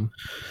at home.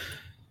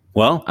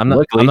 Well, I'm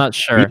not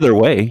sure. Either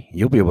way,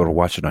 you'll be able to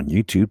watch it on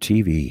YouTube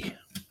TV.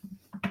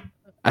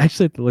 I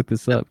actually have to look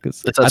this up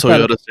because it's at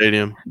Toyota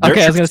Stadium.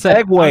 Okay, I was gonna say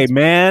segue,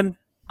 man.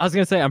 I was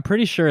gonna say I'm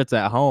pretty sure it's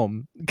at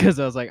home because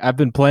I was like, I've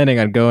been planning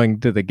on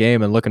going to the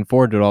game and looking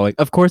forward to it all. Like,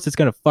 of course it's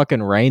gonna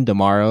fucking rain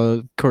tomorrow.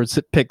 Of course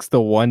it picks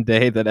the one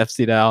day that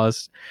FC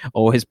Dallas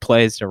always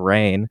plays to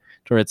rain,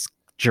 where it's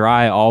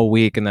dry all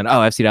week, and then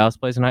FC Dallas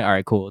plays tonight. All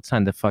right, cool. It's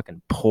time to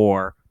fucking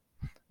pour.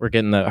 We're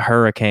getting the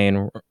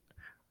hurricane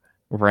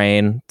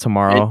rain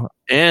tomorrow,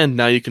 and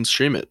now you can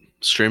stream it.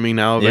 Streaming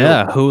now available.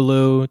 Yeah,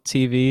 Hulu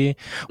TV.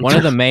 One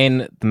of the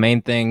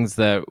main things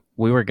that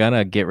we were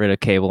gonna get rid of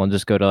cable and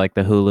just go to like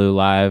the Hulu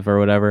Live or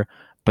whatever,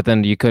 but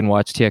then you couldn't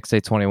watch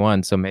TXA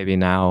 21, so maybe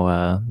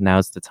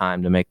now's the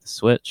time to make the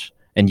switch.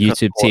 And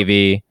YouTube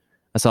TV,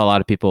 I saw a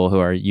lot of people who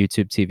are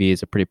YouTube TV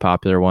is a pretty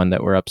popular one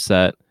that were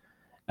upset.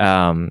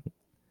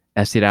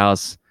 FC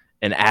Dallas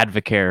and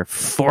Advocare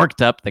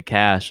forked up the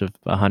cash of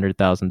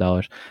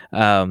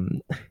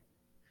 $100,000.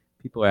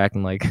 People are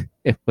acting like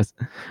it was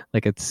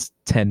like it's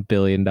 $10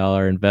 billion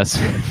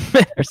investment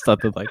or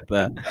something like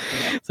that.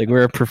 It's like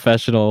we're a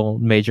professional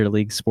major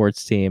league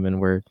sports team and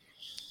we're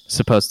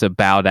supposed to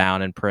bow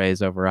down and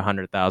praise over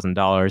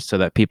 $100,000 so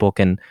that people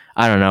can,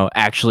 I don't know,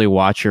 actually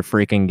watch your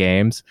freaking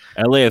games.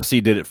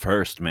 LAFC did it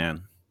first,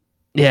 man.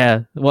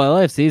 Yeah. Well,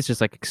 LAFC is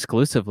just like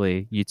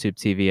exclusively YouTube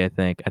TV, I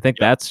think. I think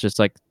that's just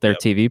like their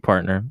TV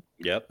partner.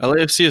 Yep.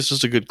 LAFC is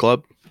just a good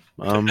club.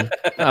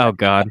 Oh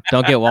God!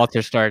 Don't get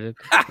Walter started.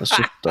 That's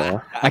just,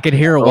 I can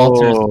hear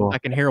Walter's. I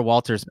can hear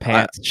Walter's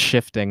pants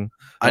shifting.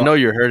 I know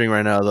you're hurting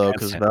right now though,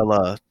 because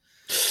Vela,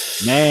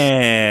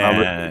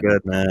 man,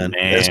 good man.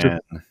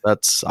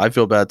 That's I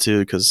feel bad too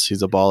because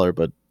he's a baller,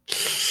 but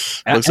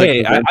looks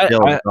like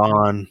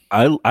gone.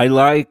 I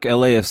like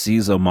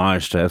LAFC's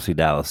homage to FC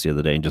Dallas the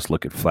other day, and just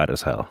look at flat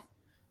as hell.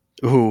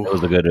 Ooh, it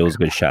was a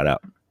good shout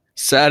out.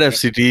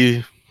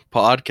 SadFCD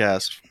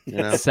podcast. You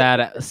know? Sad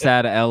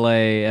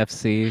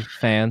LAFC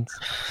fans.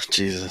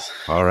 Jesus.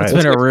 All right. It's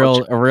been a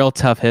real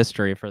tough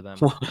history for them.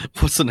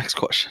 What's the next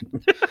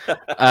question?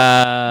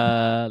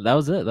 That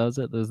was it. That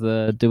was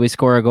the do we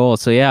score a goal?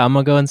 So yeah, I'm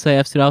gonna go and say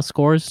FC Dallas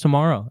scores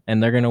tomorrow,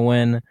 and they're gonna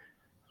win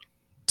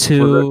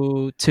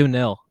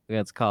 2-0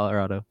 against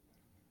Colorado.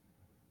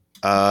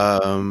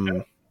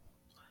 I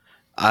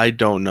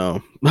don't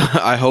know.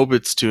 I hope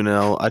it's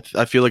 2-0.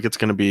 I feel like it's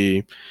gonna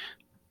be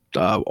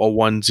a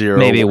 1-0.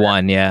 Maybe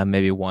one. Yeah,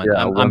 maybe one.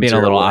 Yeah, I'm being a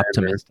 1-0 little win or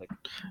optimistic.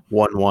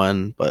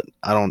 1-1, but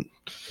I don't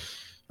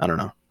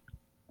know.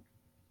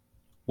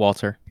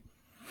 Walter.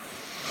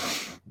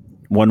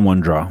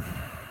 1-1 draw.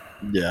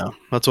 Yeah,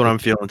 that's what I'm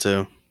feeling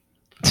too.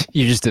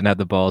 You just didn't have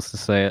the balls to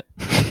say it.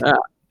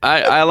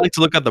 I like to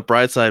look at the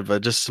bright side,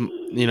 but just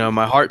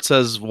my heart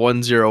says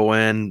 1-0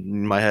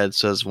 win, my head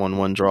says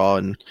 1-1 draw,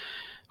 and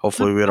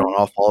hopefully we don't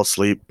all fall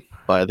asleep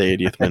by the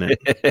 80th minute.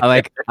 I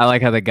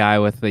like how the guy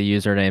with the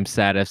username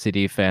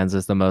SadFCDfans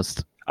is the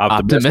most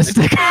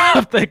optimistic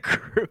of the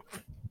group.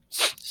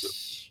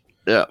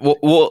 Yeah.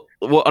 Well,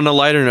 on a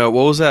lighter note,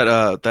 what was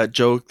that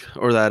joke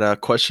or that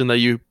question that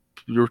you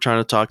were trying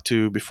to talk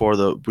to before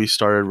we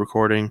started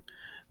recording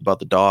about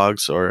the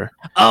dogs? Or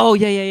oh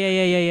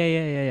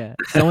yeah.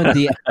 Someone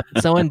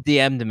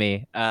DM'd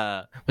me.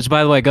 Which,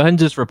 by the way, go ahead and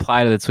just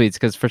reply to the tweets,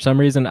 because for some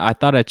reason I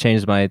thought I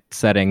changed my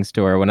settings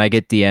to where when I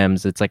get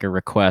DMs it's like a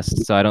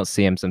request, so I don't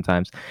see them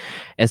sometimes.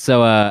 And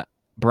so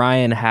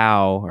Brian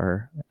Howe,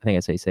 or I think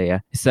that's how you say, yeah,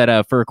 he said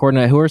for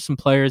recording, who are some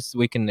players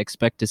we can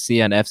expect to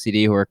see on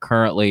FCD who are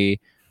currently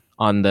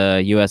on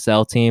the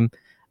USL team?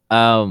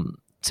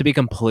 To be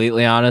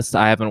completely honest,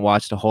 I haven't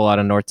watched a whole lot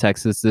of North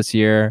Texas this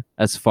year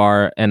as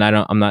far, and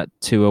I'm not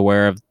too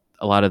aware of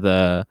a lot of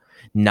the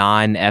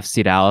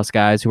non-FC Dallas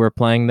guys who are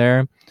playing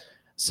there.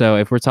 So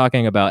if we're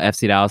talking about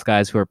FC Dallas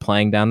guys who are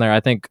playing down there, I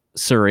think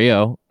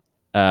Cerrillo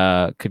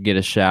could get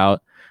a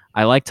shout.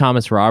 I like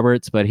Thomas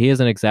Roberts, but he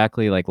isn't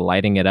exactly like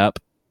lighting it up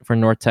for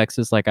North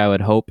Texas like I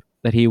would hope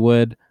that he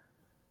would.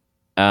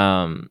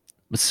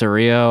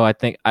 Cerrillo, I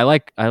think I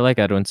like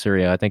Edwin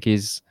Cerrillo. I think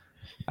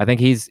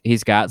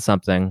he's got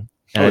something.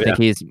 And I think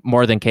he's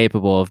more than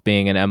capable of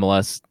being an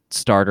MLS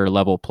starter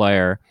level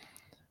player.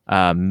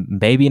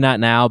 Maybe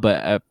not now,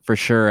 but for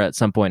sure at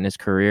some point in his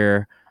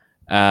career.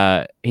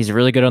 He's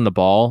really good on the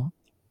ball.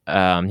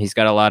 He's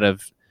got a lot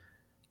of,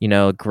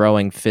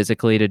 growing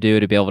physically to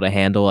be able to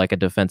handle like a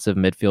defensive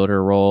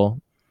midfielder role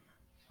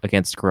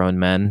against grown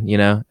men.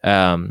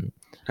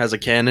 Has a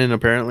cannon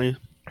apparently.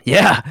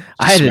 Yeah,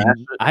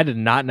 I did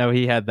not know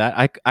he had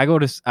that. I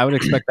would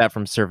expect that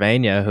from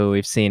Cervania, who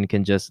we've seen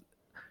can just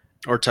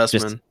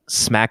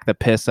smack the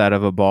piss out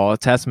of a ball.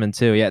 Tessman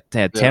too. Yeah,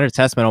 Tanner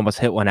Tessman almost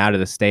hit one out of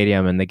the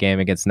stadium in the game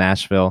against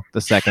Nashville,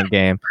 the second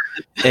game.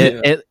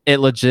 It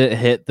legit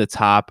hit the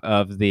top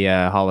of the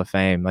Hall of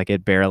Fame. Like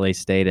it barely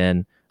stayed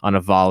in on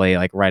a volley,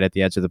 like right at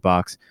the edge of the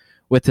box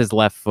with his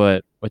left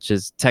foot, which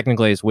is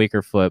technically his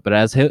weaker foot. But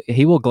as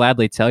he will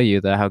gladly tell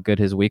you how good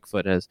his weak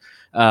foot is.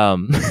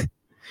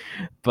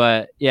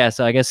 But yeah,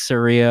 so I guess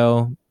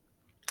Cerrillo.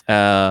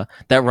 That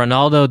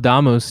Ronaldo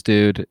Damus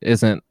dude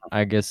isn't,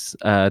 I guess,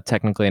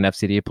 technically an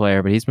FCD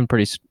player, but he's been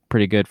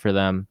pretty good for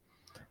them.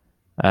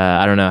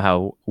 I don't know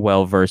how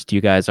well versed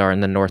you guys are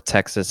in the North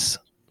Texas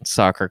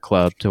soccer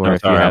club to where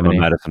I'm a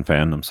Madison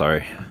fan. I'm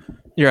sorry.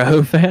 You're a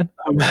who fan?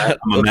 I'm a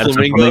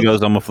Madison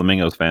Flamingos. I'm a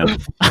Flamingos fan.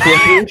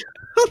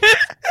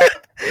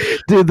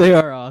 Dude, they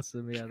are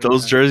awesome. Yeah,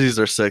 those jerseys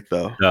are sick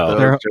though.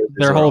 No,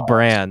 their whole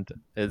brand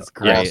is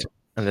great. Awesome.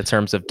 In the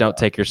terms of don't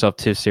take yourself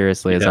too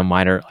seriously as a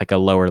minor, like a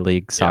lower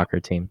league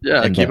soccer team.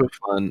 Yeah, keep it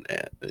fun.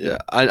 Yeah,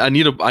 I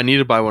need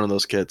to buy one of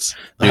those kits.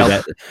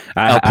 Dude,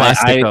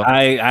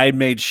 I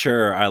made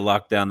sure I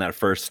locked down that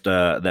first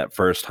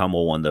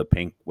Hummel one, the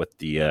pink with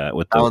the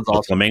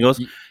awesome. flamingos.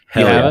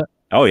 Hell yeah!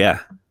 Oh yeah.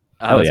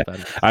 Oh yeah.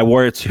 I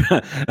wore it.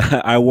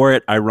 I wore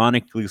it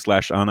ironically /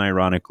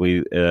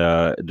 unironically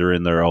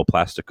during their El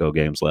Plastico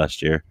games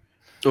last year.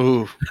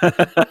 Ooh.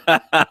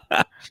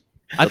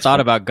 I thought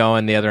about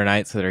going the other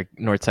night to their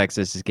North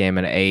Texas game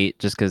at 8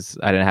 just because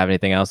I didn't have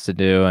anything else to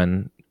do,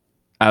 and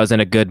I was in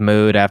a good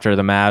mood after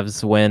the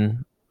Mavs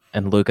win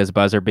and Luka's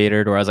buzzer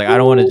beater, where I was like, I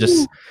don't want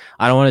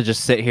to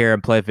just sit here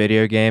and play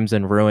video games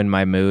and ruin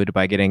my mood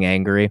by getting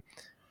angry. I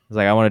was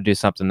like, I want to do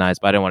something nice,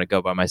 but I didn't want to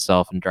go by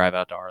myself and drive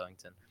out to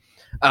Arlington.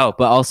 Oh,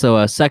 but also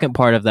a second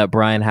part of that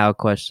Brian Howe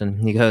question.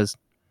 He goes,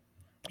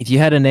 if you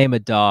had to name a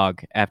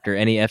dog after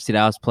any FC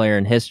Dallas player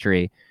in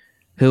history,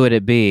 who would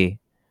it be?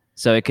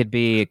 So it could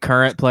be a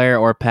current player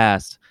or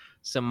past.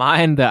 So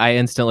mine that I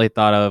instantly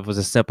thought of was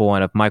a simple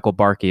one of Michael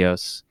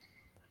Barkios.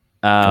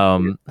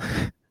 I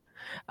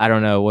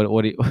don't know.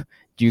 What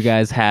do you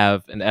guys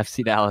have an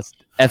FC Dallas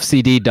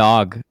FC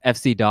dog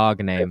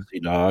name?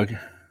 FC dog.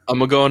 I'm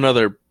gonna go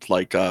another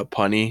like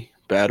punny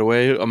bad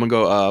way. I'm gonna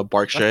go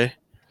Barkshay.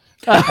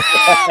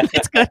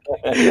 That's good.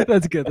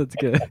 That's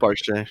good.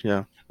 Barkshay,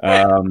 yeah.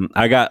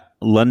 I got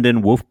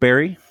London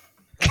Wolfberry.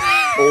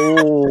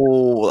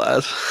 Oh,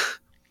 that's.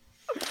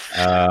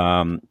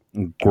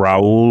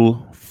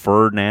 Graul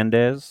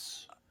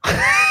Fernandez.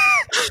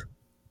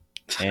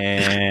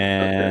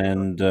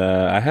 And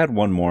I had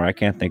one more. I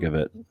can't think of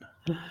it.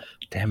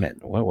 Damn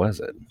it! What was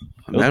it?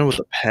 A man with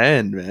a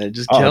pen, man,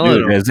 just Oh,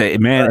 killing dude,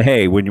 him. man.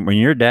 Hey, when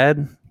you're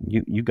dad,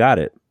 you got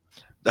it.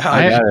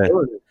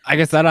 I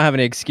guess I don't have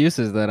any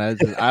excuses then. I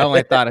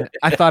only thought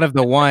of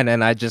the one,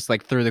 and I just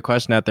like threw the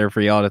question out there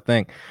for y'all to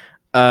think.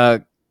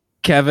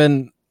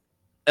 Kevin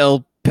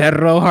El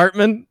Perro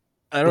Hartman.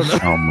 I don't know.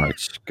 Oh my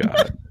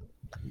God.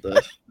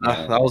 That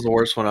was the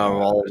worst one out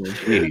of all of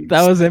them.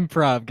 That was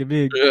improv. Give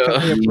me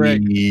a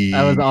break.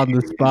 I was on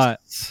the spot.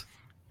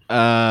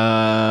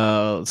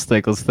 Let's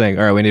think.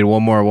 All right, we need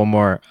one more.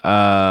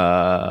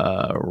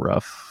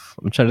 Rough.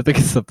 I'm trying to think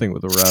of something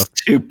with a rough.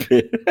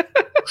 Stupid.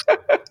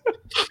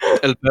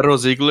 El Perro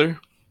Ziegler.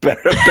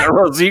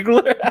 Perro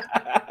Ziegler.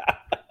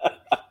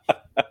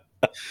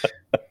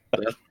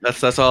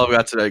 That's all I've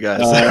got today,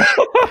 guys.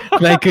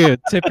 Thank you.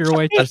 Tip your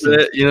waitress.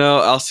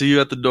 I'll see you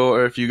at the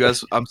door if you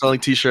guys. I'm selling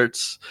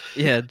T-shirts.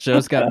 Yeah,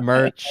 Joe's got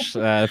merch.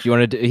 If you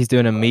want to, he's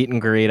doing a meet and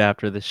greet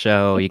after the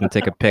show. You can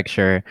take a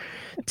picture.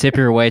 Tip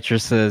your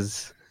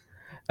waitresses.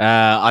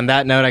 On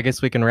that note, I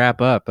guess we can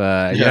wrap up.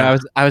 I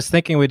was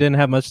thinking we didn't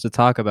have much to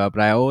talk about,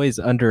 but I always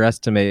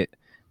underestimate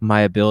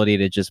my ability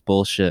to just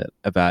bullshit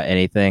about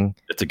anything.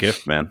 It's a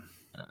gift, man.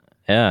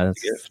 Yeah,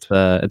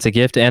 it's a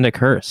gift and a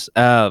curse.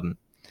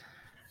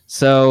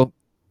 So,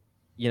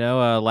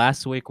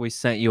 last week we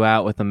sent you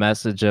out with a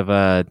message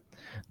of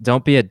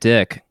don't be a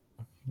dick.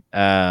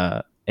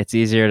 It's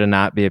easier to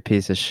not be a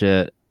piece of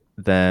shit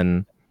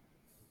than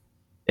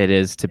it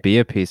is to be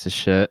a piece of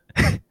shit.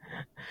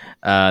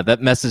 That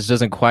message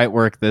doesn't quite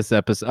work this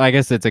episode. I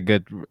guess it's a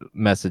good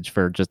message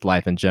for just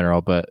life in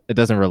general, but it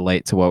doesn't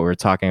relate to what we're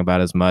talking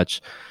about as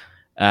much.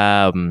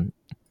 FC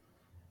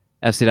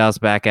Dallas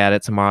back at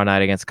it tomorrow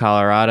night against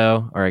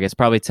Colorado, or I guess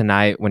probably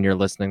tonight when you're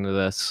listening to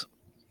this.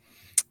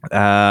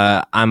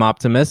 I'm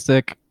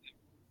optimistic,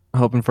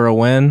 hoping for a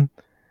win,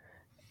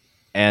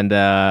 and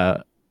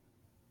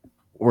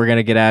we're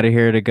gonna get out of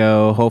here to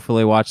go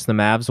hopefully watch the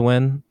Mavs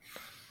win.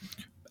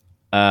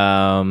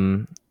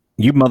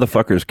 You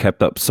motherfuckers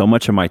kept up so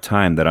much of my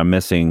time that I'm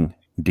missing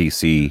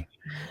DC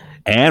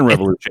and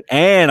Revolution,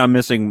 and I'm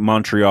missing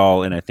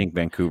Montreal and I think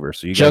Vancouver.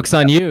 So Joke's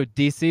on you.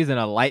 DC's in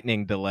a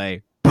lightning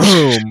delay.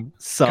 Boom.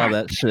 Saw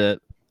that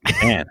shit.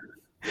 Man.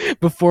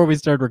 Before we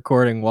started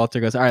recording, Walter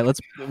goes, all right,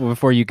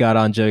 before you got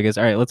on, Joe goes,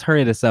 all right, let's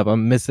hurry this up.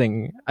 I'm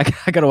missing,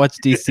 I got to watch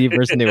DC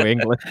versus New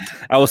England.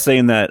 I was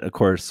saying that, of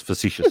course,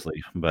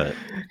 facetiously, but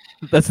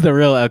that's the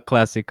real El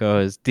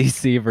Clasico is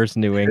DC versus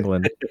New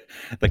England.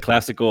 The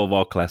classical of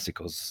all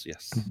classicals,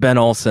 yes. Ben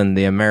Olsen,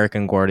 the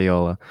American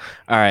Guardiola.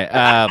 All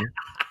right.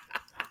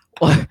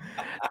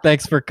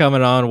 Thanks for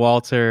coming on,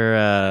 Walter.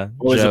 Joe,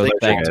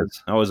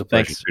 always a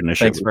pleasure.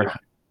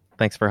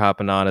 Thanks for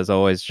hopping on as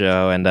always,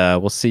 Joe, and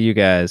we'll see you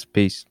guys.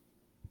 Peace.